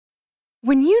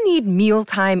When you need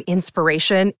mealtime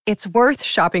inspiration, it's worth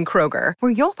shopping Kroger,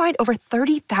 where you'll find over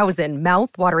 30,000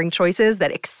 mouth-watering choices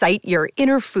that excite your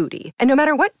inner foodie. And no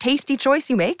matter what tasty choice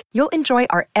you make, you'll enjoy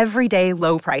our everyday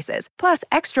low prices, plus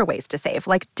extra ways to save,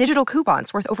 like digital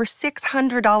coupons worth over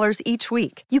 $600 each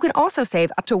week. You can also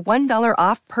save up to $1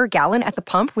 off per gallon at the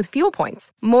pump with fuel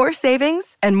points. More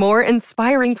savings and more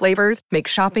inspiring flavors make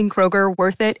shopping Kroger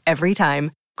worth it every time.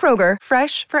 Kroger,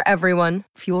 fresh for everyone.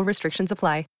 Fuel restrictions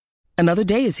apply. Another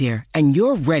day is here, and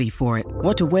you're ready for it.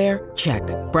 What to wear? Check.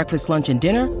 Breakfast, lunch, and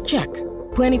dinner? Check.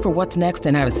 Planning for what's next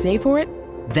and how to save for it?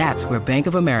 That's where Bank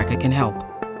of America can help.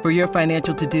 For your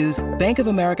financial to-dos, Bank of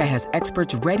America has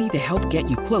experts ready to help get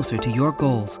you closer to your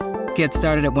goals. Get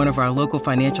started at one of our local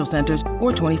financial centers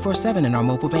or 24/7 in our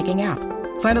mobile banking app.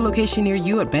 Find a location near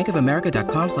you at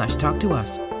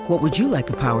bankofamerica.com/talktous. What would you like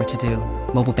the power to do?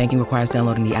 Mobile banking requires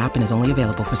downloading the app and is only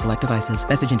available for select devices.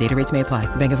 Message and data rates may apply.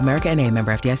 Bank of America N.A.,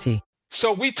 member FDIC.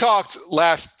 So we talked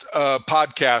last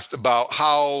podcast about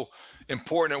how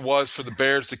important it was for the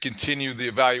Bears to continue the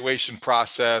evaluation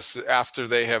process after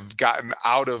they have gotten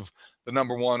out of the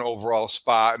number one overall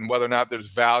spot, and whether or not there's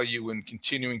value in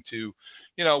continuing to,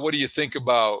 what do you think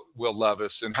about Will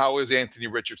Levis, and how is Anthony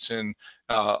Richardson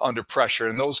under pressure,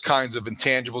 and those kinds of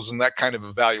intangibles and that kind of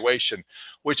evaluation,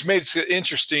 which makes it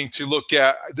interesting to look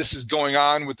at. This is going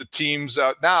on with the teams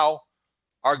now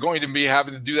are going to be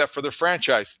having to do that for their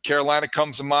franchise. Carolina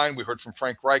comes to mind. We heard from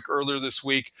Frank Reich earlier this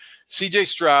week. CJ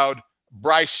Stroud,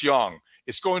 Bryce Young.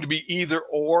 It's going to be either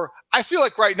or. I feel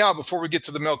like right now, before we get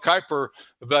to the Mel Kiper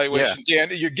evaluation, Dan,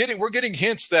 we're getting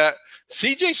hints that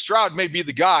CJ Stroud may be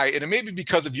the guy, and it may be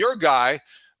because of your guy,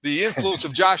 the influence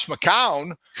of Josh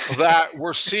McCown, that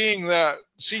we're seeing that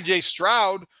CJ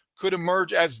Stroud could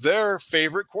emerge as their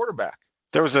favorite quarterback.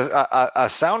 There was a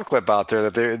sound clip out there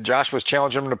that Josh was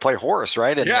challenging him to play horse,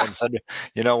 right? And said,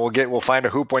 we'll find a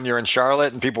hoop when you're in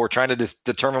Charlotte. And people were trying to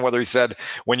determine whether he said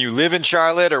when you live in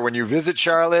Charlotte or when you visit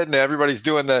Charlotte. And everybody's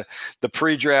doing the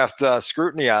pre-draft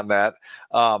scrutiny on that.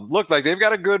 Looked like they've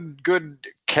got a good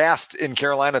cast in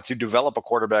Carolina to develop a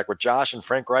quarterback with Josh and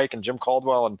Frank Reich and Jim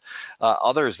Caldwell and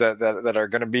others that are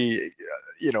going to be,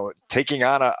 taking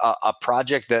on a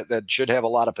project that should have a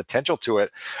lot of potential to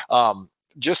it.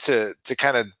 Just to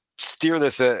kind of steer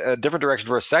this a different direction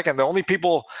for a second, the only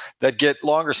people that get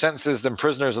longer sentences than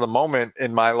prisoners of the moment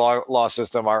in my law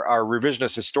system are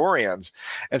revisionist historians.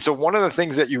 And so one of the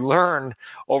things that you learn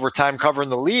over time covering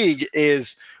the league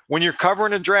is when you're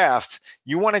covering a draft,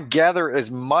 you want to gather as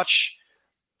much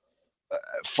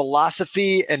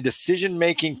philosophy and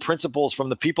decision-making principles from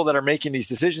the people that are making these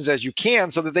decisions as you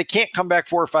can, so that they can't come back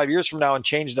 4 or 5 years from now and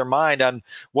change their mind on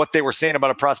what they were saying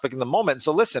about a prospect in the moment.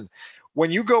 So listen, when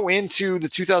you go into the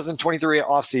 2023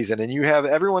 offseason and you have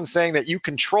everyone saying that you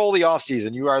control the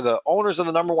offseason, you are the owners of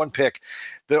the number one pick,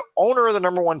 the owner of the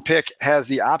number one pick has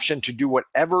the option to do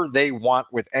whatever they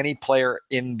want with any player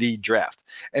in the draft.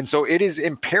 And so it is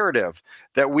imperative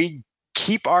that we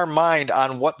keep our mind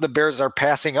on what the Bears are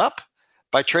passing up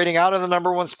by trading out of the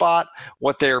number one spot,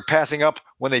 what they're passing up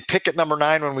when they pick at number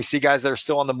 9, when we see guys that are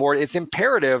still on the board. It's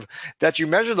imperative that you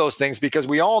measure those things, because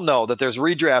we all know that there's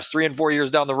redrafts 3 and 4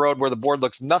 years down the road where the board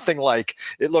looks nothing like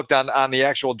it looked on the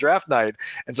actual draft night.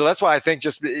 And so that's why I think,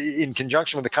 just in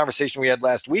conjunction with the conversation we had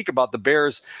last week about the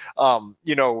Bears,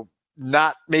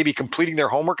 not maybe completing their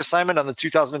homework assignment on the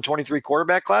 2023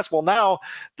 quarterback class. Well, now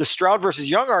the Stroud versus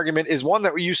Young argument is one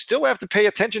that you still have to pay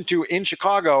attention to in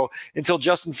Chicago until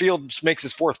Justin Fields makes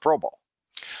his 4th Pro Bowl.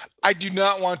 I do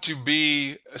not want to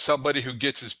be somebody who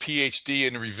gets his PhD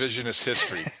in revisionist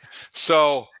history.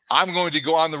 So I'm going to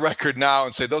go on the record now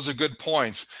and say those are good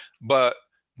points, but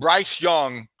Bryce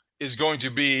Young is going to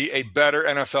be a better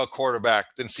NFL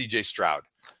quarterback than CJ Stroud.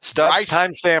 Studs,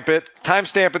 timestamp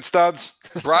it, Studs.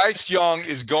 Bryce Young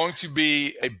is going to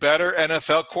be a better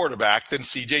NFL quarterback than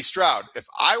CJ Stroud. If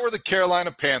I were the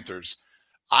Carolina Panthers,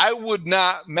 I would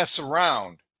not mess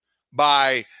around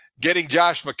by getting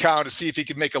Josh McCown to see if he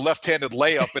could make a left-handed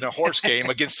layup in a horse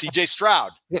game against CJ Stroud.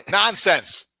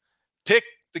 Nonsense. Pick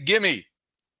the gimme.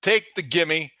 Take the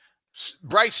gimme.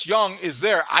 Bryce Young is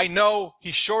there. I know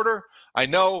he's shorter. I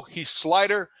know he's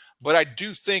slighter, but I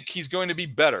do think he's going to be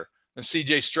better than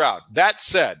CJ Stroud. That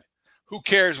said, who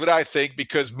cares what I think,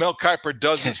 because Mel Kiper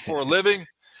does this for a living,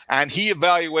 and he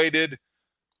evaluated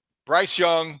Bryce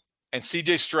Young and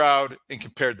CJ Stroud and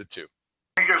compared the two.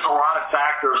 I think there's a lot of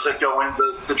factors that go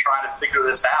into trying to figure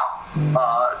this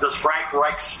out. Does Frank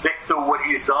Reich stick to what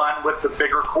he's done with the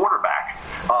bigger quarterback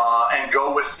and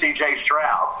go with CJ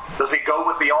Stroud? Does he go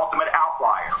with the ultimate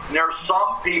outlier? And there are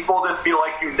some people that feel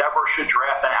like you never should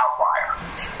draft an outlier.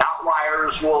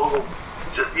 Outliers will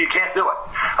You can't do it.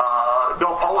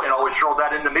 Bill Polian always drilled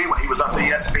that into me when he was up at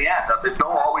ESPN. Bill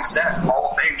always said, Hall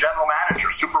of Fame general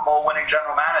manager, Super Bowl winning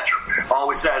general manager,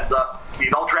 always said, you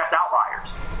don't draft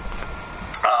outliers.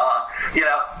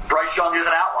 Bryce Young is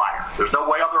an outlier. There's no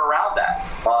way around that.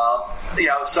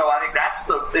 So I think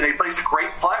but he's a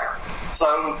great player.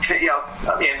 So,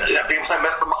 people say,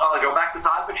 go back to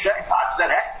Todd McShay. Todd said,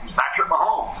 hey, he's Patrick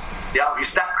Mahomes. He's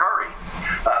Steph Curry.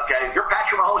 Okay, if you're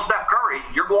Patrick Mahomes, Steph Curry,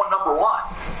 you're going number one.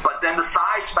 But then the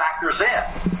size factors in.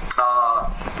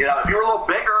 If you're a little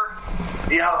bigger,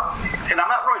 and I'm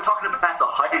not really talking about the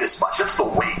height as much. It's the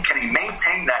weight. Can he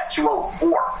maintain that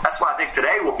 204? That's why I think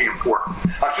today will be important.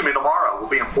 Tomorrow will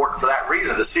be important for that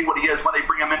reason, to see what he is when they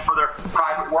bring him in for their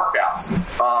private workouts.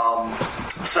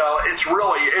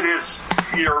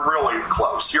 You're really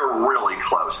close. You're really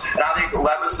close. And I think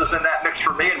Levis is in that mix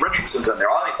for me, and Richardson's in there.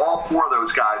 I think all four of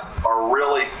those guys are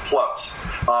really close.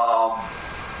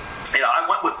 I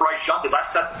went with Bryce Young because I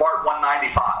set the bar at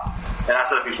 195. And I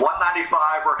said, if he's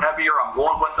 195 or heavier, I'm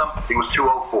going with him. He was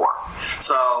 204.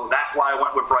 So that's why I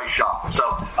went with Bryce Young. So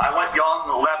I went Young,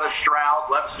 Levis, Stroud.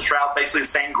 Levis and Stroud basically the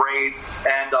same grade,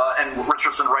 and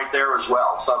Richardson right there as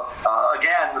well. So,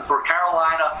 again, for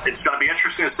Carolina, it's going to be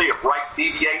interesting to see if Reich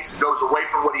deviates and goes away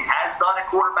from what he has done at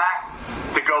quarterback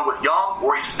to go with Young,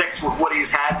 or he sticks with what he's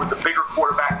had with the bigger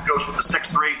quarterback and goes with the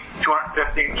 6'3",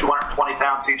 215,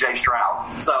 220-pound CJ Stroud.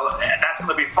 So that's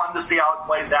going to be fun to see how it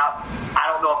plays out. I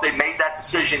don't know if they made that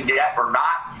decision yet or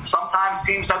not. Sometimes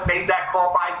teams have made that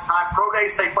call by the time pro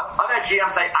days take place. I've had GM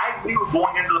say, I knew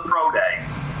going into the pro day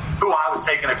who I was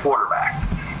taking at quarterback.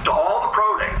 To all the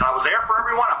pro days. I was there for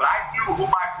every one of them, but I knew who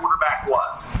my quarterback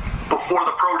was before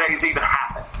the pro days even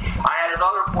happened. I had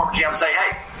another former GM say,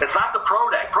 hey, it's not the pro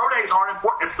day. Pro days aren't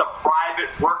important. It's the private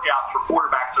workouts for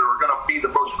quarterbacks that are going to be the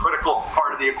most critical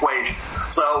part of the equation.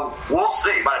 So we'll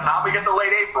see. By the time we get to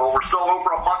late April, we're still over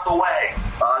a month away.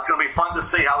 It's going to be fun to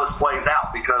see how this plays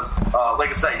out because, like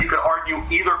I say, you could argue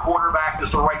either quarterback is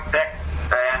the right pick.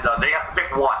 And they have to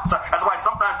pick one. So that's why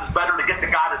sometimes it's better to get the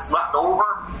guy that's left over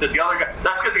than the other guy.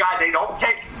 Let's get the guy they don't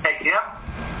take him.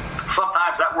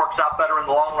 Sometimes that works out better in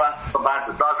the long run. Sometimes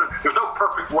it doesn't. There's no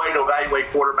perfect way to evaluate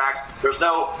quarterbacks. There's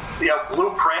no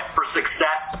blueprint for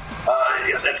success.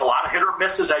 It's a lot of hit or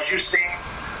misses, as you've seen.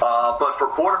 But for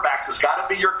quarterbacks, it's got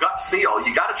to be your gut feel.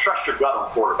 You got to trust your gut on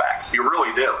quarterbacks. You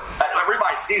really do.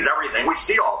 Everybody sees everything. We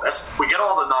see all this. We get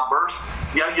all the numbers.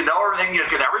 You know everything. You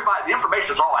get everybody. The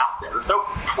information's all out there. There's no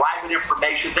private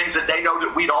information, things that they know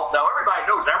that we don't know. Everybody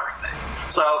knows everything.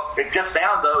 So it gets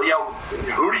down to,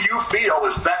 who do you feel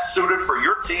is best suited for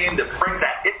your team that brings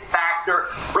that hit factor,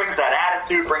 brings that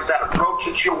attitude, brings that approach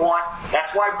that you want.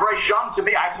 That's why Bryce Young, to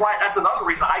me, that's another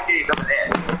reason I gave him an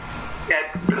edge. And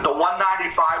the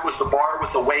 195 was the bar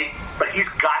with the weight, but he's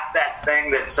got that thing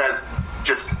that says,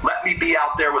 just let me be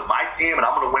out there with my team, and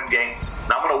I'm going to win games.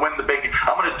 And I'm going to win the big.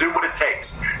 I'm going to do what it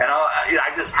takes. And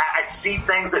I see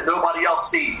things that nobody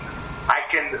else sees. I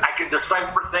can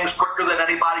decipher things quicker than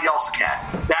anybody else can.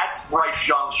 That's Bryce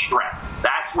Young's strength.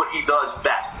 That's what he does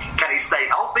best. Can he stay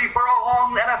healthy for a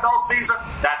long NFL season?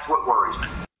 That's what worries me.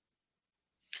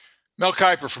 Mel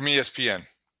Kiper from ESPN.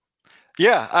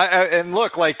 Yeah, and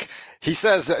look, like he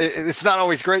says, it's not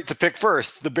always great to pick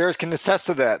first. The Bears can attest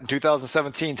to that. In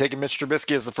 2017, taking Mitch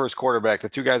Trubisky as the first quarterback, the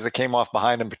two guys that came off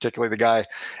behind him, particularly the guy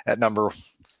at number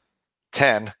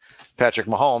 10, Patrick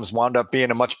Mahomes, wound up being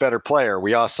a much better player.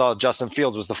 We all saw Justin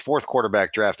Fields was the fourth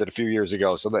quarterback drafted a few years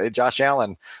ago. So Josh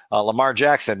Allen, Lamar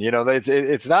Jackson,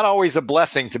 it's not always a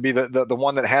blessing to be the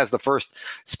one that has the first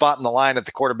spot in the line at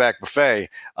the quarterback buffet.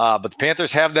 But the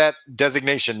Panthers have that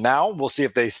designation now. We'll see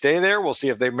if they stay there. We'll see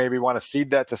if they maybe want to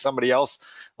cede that to somebody else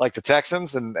like the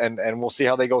Texans, and we'll see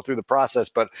how they go through the process.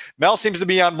 But Mel seems to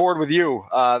be on board with you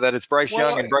that it's Bryce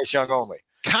Young and Bryce Young only.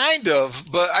 Kind of,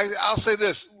 but I'll say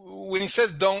this. When he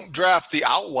says don't draft the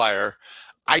outlier,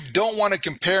 I don't want to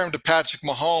compare him to Patrick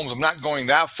Mahomes. I'm not going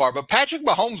that far, but Patrick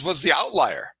Mahomes was the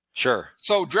outlier. Sure.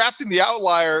 So drafting the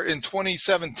outlier in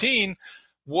 2017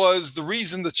 was the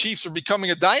reason the Chiefs are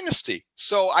becoming a dynasty.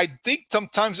 So I think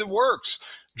sometimes it works.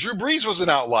 Drew Brees was an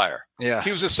outlier. Yeah.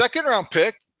 He was a second-round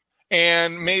pick,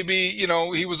 and maybe,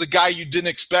 he was a guy you didn't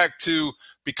expect to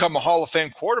become a Hall of Fame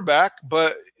quarterback,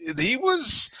 but he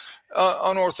was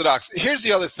unorthodox. Here's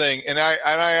the other thing, and I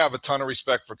have a ton of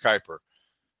respect for Kiper,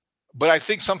 but I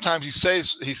think sometimes he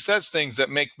says things that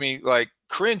make me like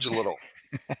cringe a little.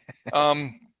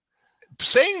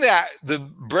 Saying that the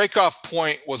breakoff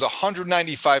point was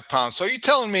 195 pounds. So are you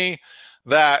telling me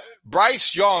that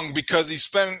Bryce Young, because he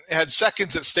had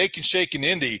seconds at Steak and Shake in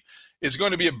Indy, is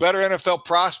going to be a better NFL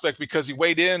prospect because he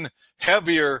weighed in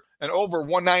heavier and over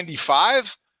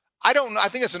 195? I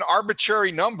think it's an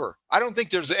arbitrary number. I don't think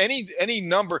there's any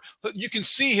number. You can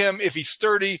see him if he's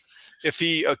sturdy, if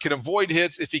he can avoid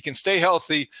hits, if he can stay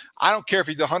healthy. I don't care if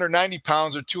he's 190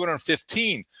 pounds or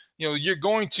 215. You're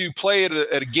going to play at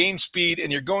a game speed,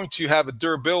 and you're going to have a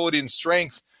durability and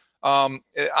strength. You're going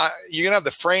to have the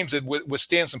frames that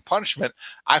withstand some punishment.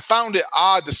 I found it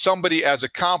odd that somebody as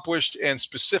accomplished and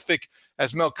specific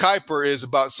as Mel Kiper is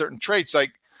about certain traits, like,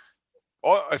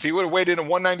 if he would have weighed in at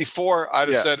 194, I'd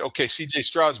have said, okay, CJ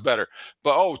Stroud's better.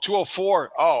 But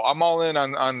 204, I'm all in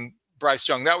on Bryce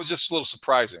Young. That was just a little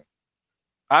surprising.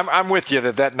 I'm with you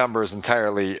that number is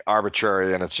entirely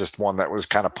arbitrary, and it's just one that was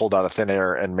kind of pulled out of thin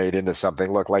air and made into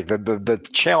something. Look, like the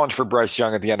challenge for Bryce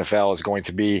Young at the NFL is going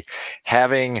to be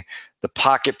having the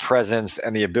pocket presence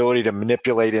and the ability to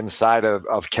manipulate inside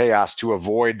of chaos to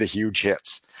avoid the huge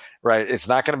hits. Right. It's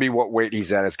not going to be what weight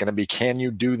he's at. It's going to be, can you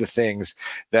do the things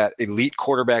that elite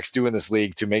quarterbacks do in this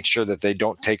league to make sure that they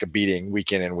don't take a beating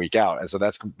week in and week out? And so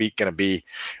that's going to be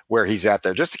where he's at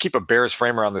there. Just to keep a Bears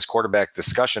frame around this quarterback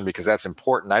discussion, because that's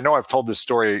important. I know I've told this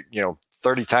story,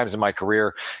 30 times in my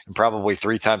career and probably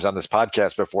 3 times on this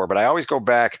podcast before, but I always go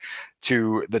back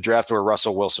to the draft where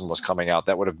Russell Wilson was coming out.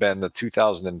 That would have been the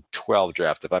 2012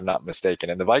 draft, if I'm not mistaken.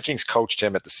 And the Vikings coached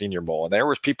him at the Senior Bowl. And there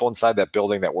were people inside that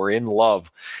building that were in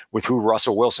love with who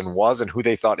Russell Wilson was and who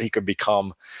they thought he could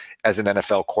become as an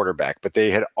NFL quarterback. But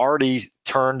they had already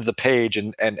turned the page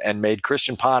and made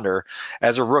Christian Ponder,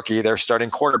 as a rookie, their starting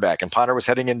quarterback. And Ponder was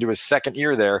heading into his second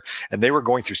year there, and they were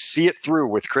going to see it through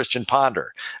with Christian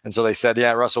Ponder. And so they said,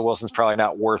 yeah, Russell Wilson's probably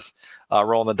not worth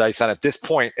rolling the dice on at this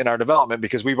point in our development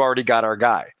because we've already got our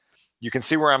guy. You can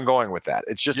see where I'm going with that.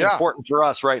 It's just important for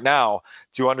us right now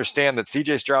to understand that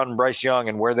CJ Stroud and Bryce Young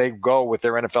and where they go with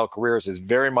their NFL careers is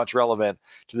very much relevant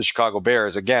to the Chicago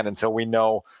Bears, again, until we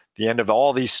know the end of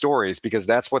all these stories, because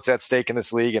that's what's at stake in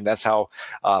this league. And that's how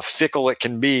fickle it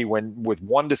can be when with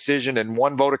one decision and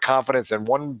one vote of confidence and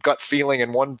one gut feeling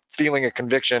and one feeling of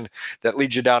conviction that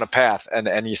leads you down a path,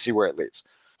 and you see where it leads.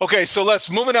 Okay, so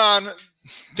let's move it on.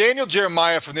 Daniel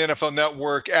Jeremiah from the NFL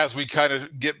Network, as we kind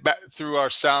of get back through our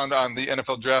sound on the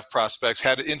NFL draft prospects,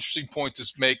 had an interesting point to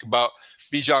make about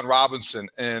Bijan Robinson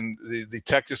and the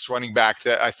Texas running back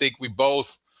that I think we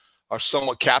both are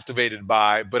somewhat captivated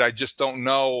by, but I just don't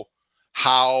know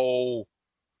how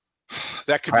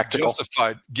that could be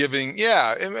justified giving.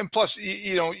 Yeah. And plus,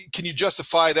 can you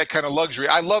justify that kind of luxury?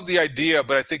 I love the idea,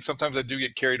 but I think sometimes I do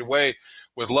get carried away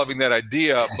with loving that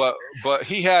idea. But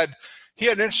he had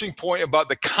an interesting point about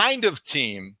the kind of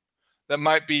team that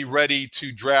might be ready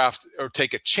to draft or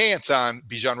take a chance on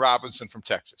Bijan Robinson from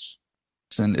Texas.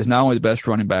 And is not only the best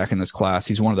running back in this class,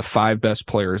 he's one of the 5 best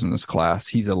players in this class.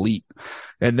 He's elite.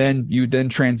 And then you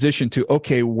transition to,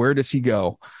 okay, where does he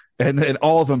go? And then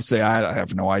all of them say, I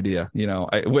have no idea.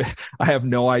 I have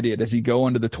no idea. Does he go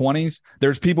into the 20s?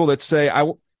 There's people that say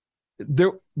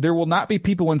there will not be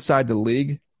people inside the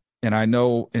league. And I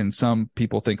know, and some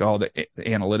people think, the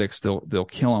analytics, they'll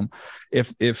kill him.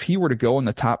 If he were to go in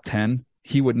the top 10,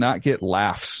 he would not get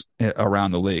laughs around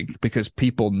the league because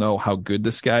people know how good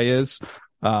this guy is.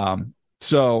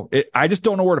 So I just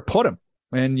don't know where to put him.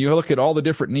 And you look at all the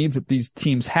different needs that these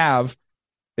teams have.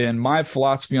 And my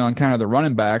philosophy on kind of the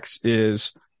running backs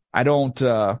is I don't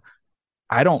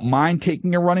mind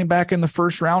taking a running back in the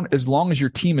first round as long as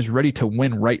your team is ready to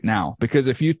win right now. Because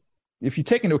if you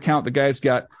take into account the guy's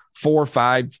got 4,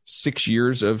 5, 6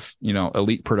 years of,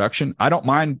 elite production, I don't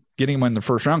mind getting him in the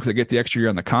first round because I get the extra year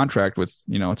on the contract with,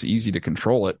 it's easy to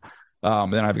control it.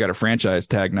 Then I've got a franchise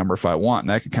tag number if I want, and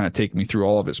that could kind of take me through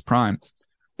all of his prime.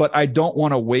 But I don't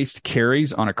want to waste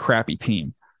carries on a crappy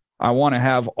team. I want to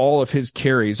have all of his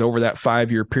carries over that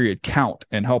 5-year period count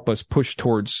and help us push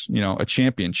towards, a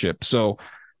championship. So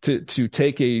to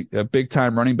take a big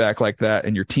time running back like that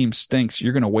and your team stinks,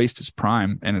 you're going to waste his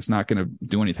prime and it's not going to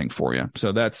do anything for you.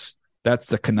 So that's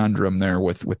the conundrum there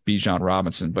with Bijan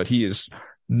Robinson, but he is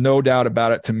no doubt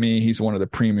about it. To me, he's one of the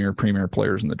premier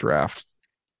players in the draft.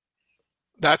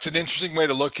 That's an interesting way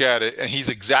to look at it. And he's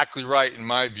exactly right. In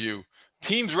my view,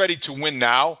 teams ready to win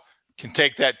now can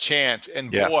take that chance.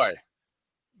 And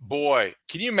boy,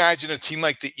 can you imagine a team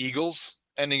like the Eagles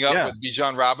ending up with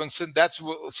Bijan Robinson? That's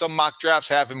what some mock drafts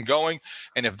have him going.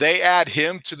 And if they add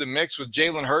him to the mix with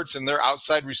Jalen Hurts and their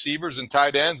outside receivers and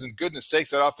tight ends, and goodness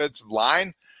sakes, that offensive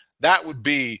line, that would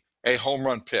be a home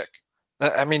run pick.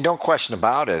 I mean, don't question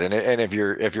about it. And if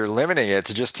you're limiting it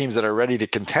to just teams that are ready to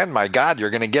contend, my God,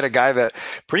 you're going to get a guy that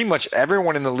pretty much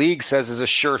everyone in the league says is a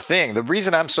sure thing. The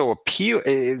reason I'm so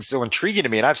it's so intriguing to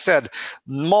me, and I've said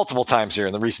multiple times here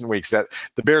in the recent weeks that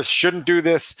the Bears shouldn't do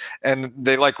this, and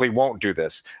they likely won't do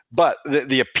this. But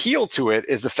the appeal to it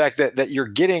is the fact that you're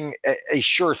getting a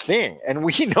sure thing. And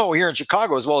we know here in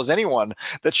Chicago, as well as anyone,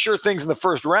 that sure things in the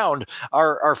first round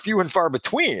are few and far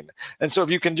between. And so if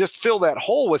you can just fill that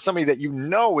hole with somebody that you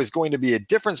know is going to be a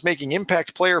difference-making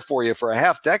impact player for you for a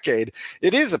half decade,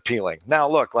 it is appealing. Now,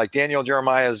 look, like Daniel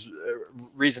Jeremiah's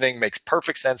reasoning makes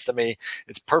perfect sense to me.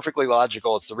 It's perfectly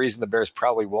logical. It's the reason the Bears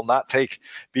probably will not take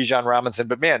Bijan Robinson.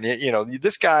 But man,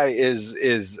 this guy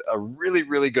is a really,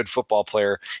 really good football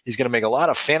player. He's going to make a lot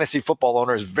of fantasy football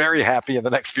owners very happy in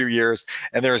the next few years.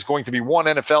 And there is going to be one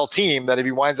NFL team that if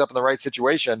he winds up in the right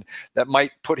situation, that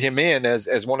might put him in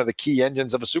as one of the key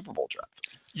engines of a Super Bowl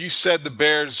draft. You said the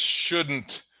Bears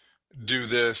shouldn't do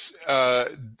this.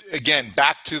 Again,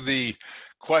 back to the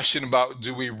question about,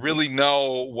 do we really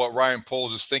know what Ryan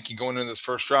Poles is thinking going into this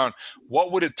first round?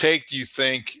 What would it take, do you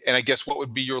think? And I guess what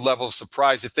would be your level of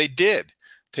surprise if they did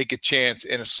take a chance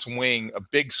in a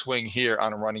big swing here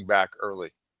on a running back early?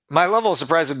 My level of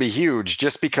surprise would be huge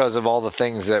just because of all the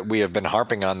things that we have been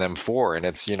harping on them for. And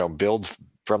it's, build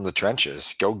from the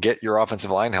trenches. Go get your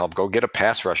offensive line help. Go get a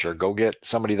pass rusher. Go get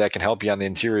somebody that can help you on the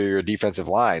interior of your defensive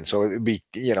line. So it would be,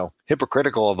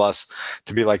 hypocritical of us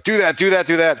to be like, do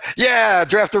that. Yeah,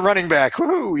 draft a running back.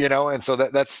 Woohoo, And so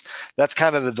that's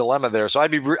kind of the dilemma there. So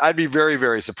I'd be very,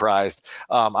 very surprised.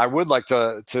 I would like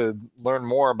to learn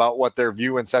more about what their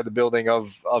view inside the building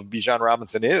of Bijan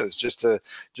Robinson is, just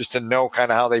to know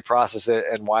kind of how they process it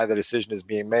and why the decision is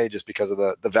being made, just because of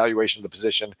the valuation of the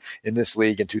position in this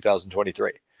league in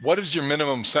 2023. What is your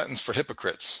minimum sentence for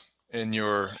hypocrites in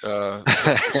your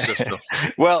system?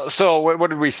 Well, so what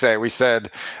did we say? We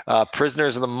said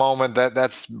prisoners of the moment.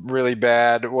 That's really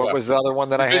bad. What was the other one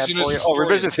that I had for you? Oh,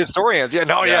 revisionist historians.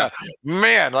 Yeah.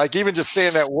 Man, like even just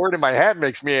saying that word in my head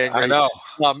makes me angry. I know.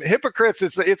 Hypocrites.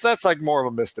 That's like more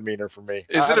of a misdemeanor for me.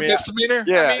 Is it a misdemeanor?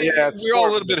 Yeah, we're all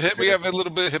a little bit. We have a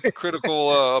little bit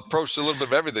hypocritical approach to a little bit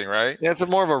of everything, right? Yeah, it's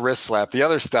more of a wrist slap. The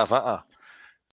other stuff,